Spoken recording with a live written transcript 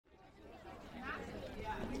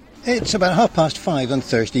It's about 5:30 on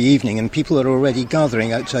Thursday evening and people are already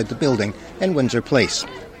gathering outside the building in Windsor Place.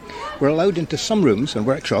 We're allowed into some rooms and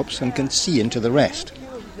workshops and can see into the rest.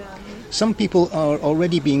 Some people are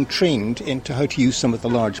already being trained into how to use some of the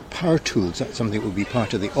large power tools. That's something that will be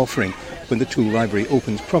part of the offering when the tool library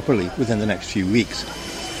opens properly within the next few weeks.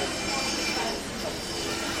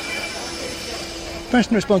 The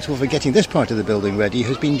person responsible for getting this part of the building ready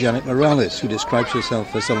has been Janet Morales, who describes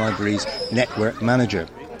herself as the library's network manager.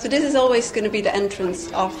 So this is always going to be the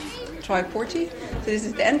entrance of Tri-Porty. So this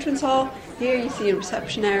is the entrance hall. Here you see a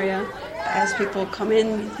reception area. As people come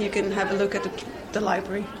in, you can have a look at the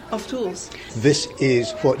library of tools. This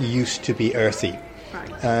is what used to be Earthy.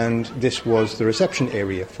 Right. And this was the reception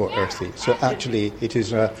area for Earthy. So actually it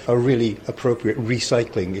is a really appropriate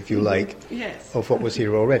recycling, if you like, yes, of what was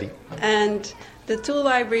here already. And the tool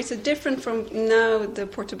library is different from now the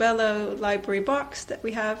Portobello library box that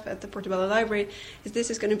we have at the Portobello Library. This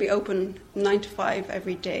is going to be open 9 to 5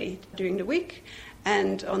 every day during the week.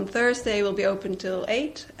 And on Thursday we'll be open till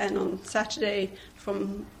 8 and on Saturday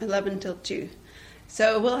from 11 till 2.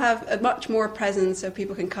 So we'll have a much more presence so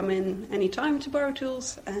people can come in any time to borrow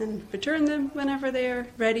tools and return them whenever they're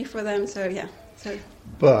ready for them. So yeah.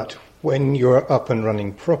 But when you're up and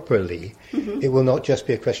running properly, it will not just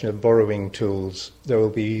be a question of borrowing tools. There will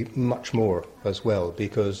be much more as well,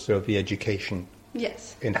 because there will be education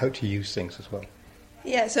in how to use things as well.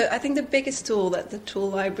 Yeah, so I think the biggest tool that the tool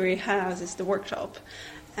library has is the workshop.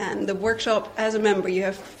 And the workshop, as a member, you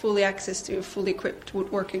have fully access to a fully equipped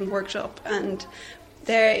woodworking workshop. And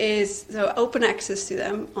there is open access to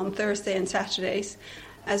them on Thursday and Saturdays,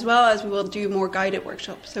 as well as we will do more guided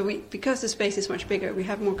workshops. So because the space is much bigger, we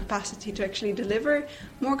have more capacity to actually deliver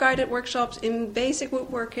more guided workshops in basic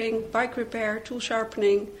woodworking, bike repair, tool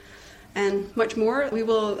sharpening, and much more. We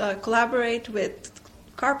will collaborate with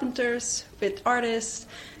carpenters, with artists,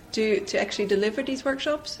 to actually deliver these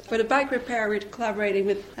workshops. For the bike repair, we're collaborating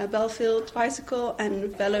with Belfield Bicycle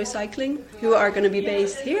and Velo Cycling, who are going to be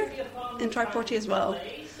based here in Tri-Porty as well.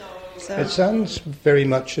 So it sounds very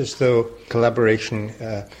much as though collaboration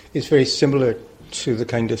is very similar to the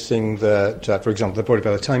kind of thing that, for example, the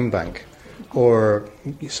Portobello Time Bank or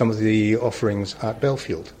some of the offerings at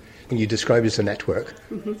Belfield. When you describe it as a network,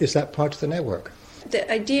 is that part of the network?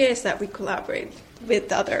 The idea is that we collaborate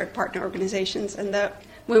with other partner organisations, and that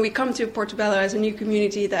when we come to Portobello as a new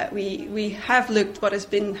community, that we have looked what has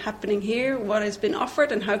been happening here, what has been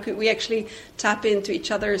offered, and how could we actually tap into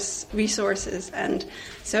each other's resources. And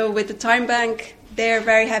so with the Time Bank, they're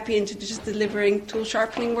very happy into just delivering tool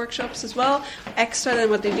sharpening workshops as well, extra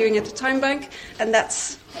than what they're doing at the Time Bank. And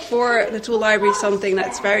that's, for the tool library, something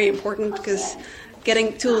that's very important, because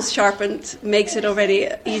getting tools sharpened makes it already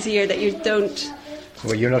easier that you don't...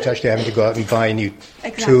 Well, you're not actually having to go out and buy a new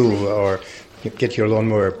tool or get your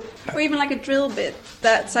lawnmower. Or even like a drill bit.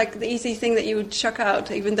 That's like the easy thing that you would chuck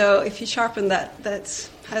out, even though if you sharpen that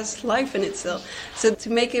has life in it still. So to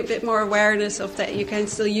make a bit more awareness of that, you can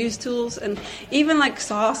still use tools, and even like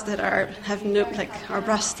saws that are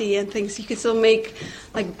rusty and things, you can still make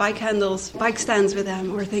like bike handles, bike stands with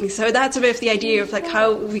them or things. So that's a bit of the idea of like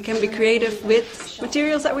how we can be creative with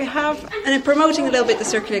materials that we have, and in promoting a little bit the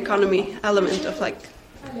circular economy element of like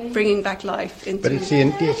bringing back life into... But it's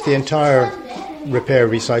the entire repair,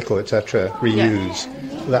 recycle, etc., reuse.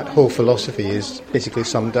 Yeah. That whole philosophy is basically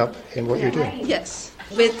summed up in what you're doing. Yes.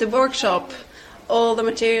 With the workshop, all the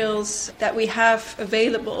materials that we have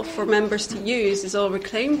available for members to use is all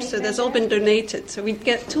reclaimed, so that's all been donated. So we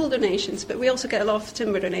get tool donations, but we also get a lot of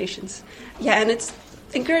timber donations. Yeah, and it's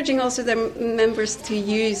encouraging also the members to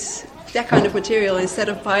use that kind of material instead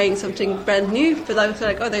of buying something brand new. But I was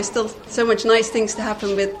like, there's still so much nice things to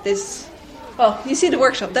happen with this. Well, you see the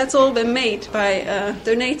workshop, that's all been made by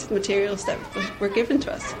donated materials that were given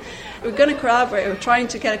to us. We're going to collaborate, we're trying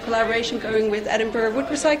to get a collaboration going with Edinburgh Wood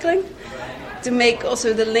Recycling to make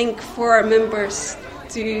also the link for our members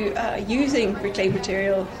to using reclaimed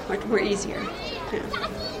material much more easier. Yeah.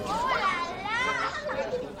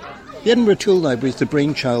 The Edinburgh Tool Library is the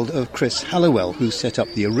brainchild of Chris Halliwell, who set up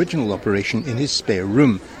the original operation in his spare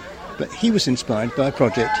room. But he was inspired by a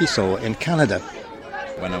project he saw in Canada.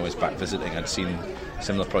 When I was back visiting, I'd seen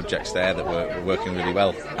similar projects there that were working really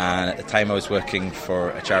well. And at the time I was working for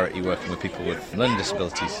a charity working with people with learning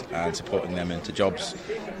disabilities and supporting them into jobs.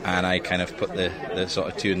 And I kind of put the sort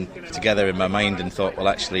of two together in my mind and thought, well,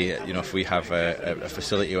 actually, if we have a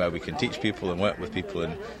facility where we can teach people and work with people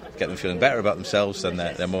and get them feeling better about themselves, then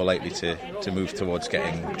they're more likely to move towards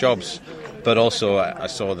getting jobs. But also I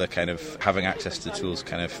saw the kind of having access to tools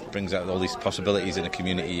kind of brings out all these possibilities in a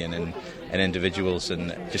community and in individuals,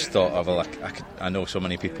 and just thought of, well, I know so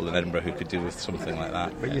many people in Edinburgh who could do with something like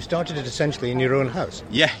that. But you started it essentially in your own house?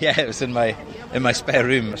 Yeah, it was in my spare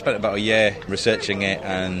room. I spent about a year researching it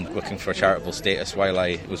and looking for a charitable status while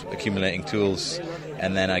I was accumulating tools,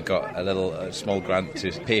 and then I got a small grant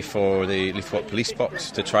to pay for the Leith Walk police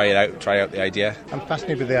box to try out the idea. I'm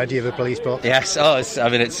fascinated with the idea of a police box. Yes, it's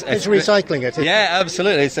recycling it. Yeah,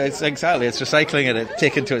 absolutely. It's recycling it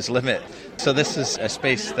taken to its limit. So this is a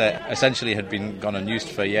space that essentially had been gone unused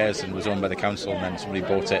for years and was owned by the council, and then somebody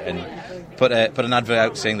bought it and put an advert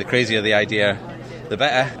out saying the crazier the idea, the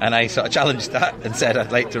better. And I sort of challenged that and said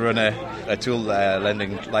I'd like to run a tool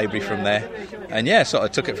lending library from there. And sort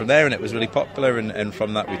of took it from there, and it was really popular. And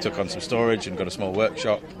from that we took on some storage and got a small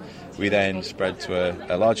workshop. We then spread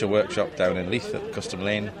to a larger workshop down in Leith at Custom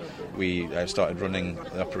Lane. We started running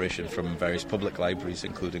the operation from various public libraries,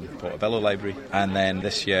 including Portobello Library. And then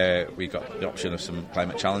this year we got the option of some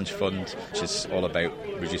Climate Challenge Fund, which is all about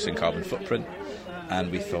reducing carbon footprint. And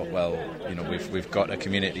we thought, well, we've got a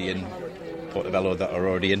community in Portobello that are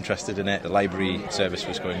already interested in it. The library service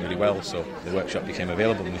was going really well, so the workshop became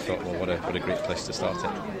available, and we thought, well, what a great place to start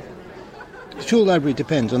it. The Tool Library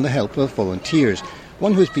depends on the help of volunteers.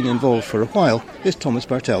 One who's been involved for a while is Thomas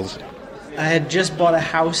Bartels. I had just bought a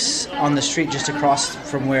house on the street just across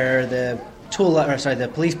from where the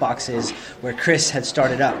police box is, where Chris had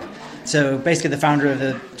started up. So basically the founder of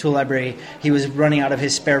the Tool Library, he was running out of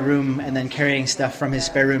his spare room and then carrying stuff from his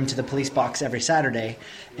spare room to the police box every Saturday.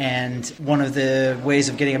 And one of the ways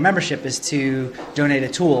of getting a membership is to donate a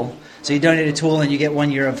tool. So you donate a tool and you get 1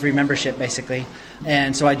 year of free membership, basically.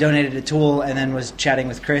 And so I donated a tool and then was chatting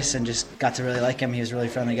with Chris and just got to really like him. He was a really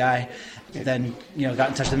friendly guy. Then, got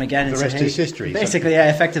in touch with him again and the rest said, is history. Basically, yeah,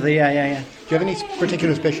 effectively, yeah. Do you have any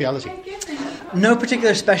particular speciality? No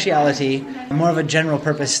particular speciality, more of a general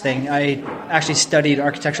purpose thing. I actually studied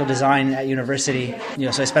architectural design at university,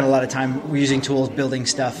 so I spent a lot of time using tools, building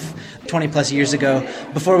stuff 20 plus years ago,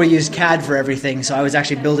 before we used CAD for everything, so I was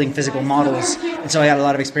actually building physical models, and so I had a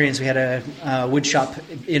lot of experience. We had a wood shop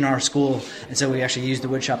in our school, and so we actually used the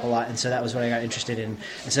wood shop a lot, and so that was what I got interested in.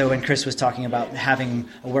 And so when Chris was talking about having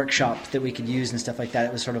a workshop that we could use and stuff like that,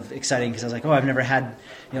 it was sort of exciting, because I was like, I've never had,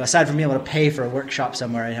 aside from being able to pay for a workshop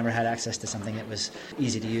somewhere, I never had access to something that was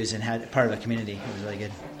easy to use and had part of a community. It was really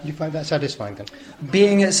good. Do you find that satisfying then?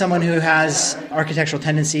 Being someone who has architectural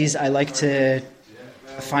tendencies, I like to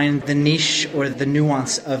find the niche or the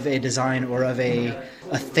nuance of a design or of a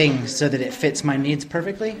thing so that it fits my needs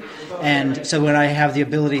perfectly. And so when I have the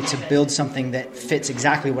ability to build something that fits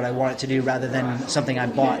exactly what I want it to do rather than something I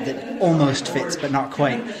bought that almost fits but not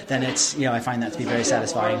quite, then it's, I find that to be very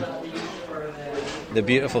satisfying. The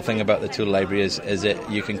beautiful thing about the tool library is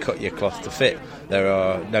that you can cut your cloth to fit. There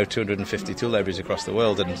are now 250 tool libraries across the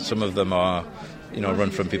world, and some of them are run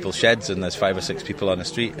from people's sheds, and there's 5 or 6 people on the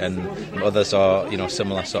street, and others are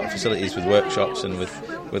similar sort of facilities with workshops and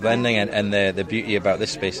with lending. And the beauty about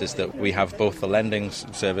this space is that we have both the lending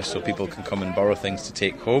service, so people can come and borrow things to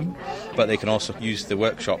take home, but they can also use the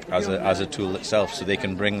workshop as a tool itself, so they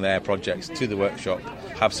can bring their projects to the workshop,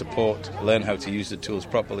 have support, learn how to use the tools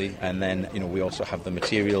properly, and then we also have the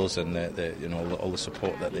materials and all the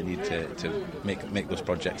support that they need to make those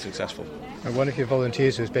projects successful. And one of your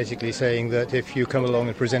volunteers was basically saying that if you come along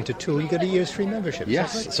and present a tool, you get a year's free membership.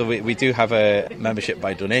 Yes, right? So we do have a membership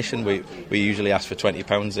by donation. We usually ask for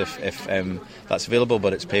 £20 if that's available,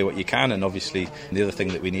 but it's pay what you can. And obviously the other thing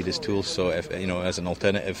that we need is tools. So if as an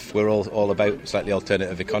alternative, we're all about slightly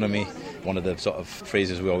alternative economy. One of the sort of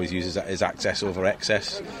phrases we always use is access over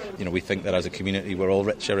excess. We think that as a community we're all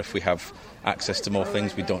richer if we have access to more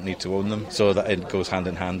things. We don't need to own them, so that it goes hand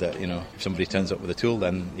in hand that if somebody turns up with a tool,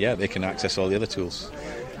 then they can access all the other tools.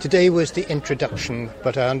 Today was the introduction,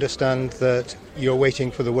 but I understand that you're waiting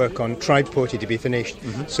for the work on Tribe Porty to be finished.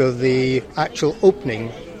 Mm-hmm. So the actual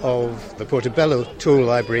opening of the Portobello Tool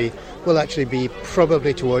Library will actually be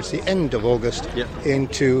probably towards the end of August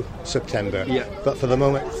into September. Yeah. But for the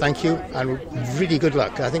moment, thank you and really good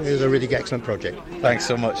luck. I think this is a really excellent project. Thanks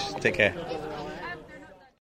so much. Take care.